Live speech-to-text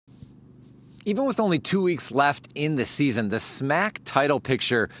Even with only 2 weeks left in the season, the SMAC title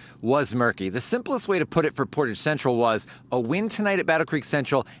picture was murky. The simplest way to put it for Portage Central was a win tonight at Battle Creek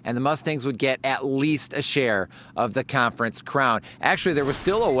Central, and the Mustangs would get at least a share of the conference crown. Actually, there was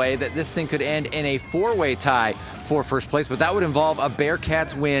still a way that this thing could end in a four-way tie for first place, but that would involve a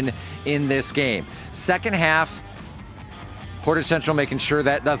Bearcats win in this game. Second half, Portage Central making sure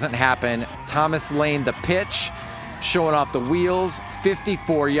that doesn't happen. Thomas Lane, the pitch, showing off the wheels,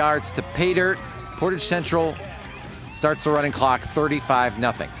 54 yards to pay dirt. Portage Central starts the running clock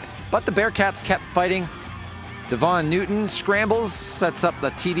 35-0. But the Bearcats kept fighting. Devon Newton scrambles, sets up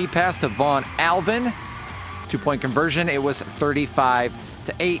the TD pass to Vaughn Alvin. Two-point conversion, it was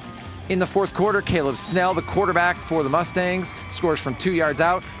 35-8. In the fourth quarter, Caleb Snell, the quarterback for the Mustangs, scores from 2 yards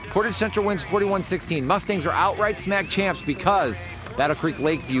out. Portage Central wins 41-16. Mustangs are outright SMAC champs because Battle Creek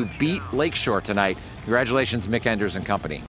Lakeview beat Lakeshore tonight. Congratulations, Mick Enders and company.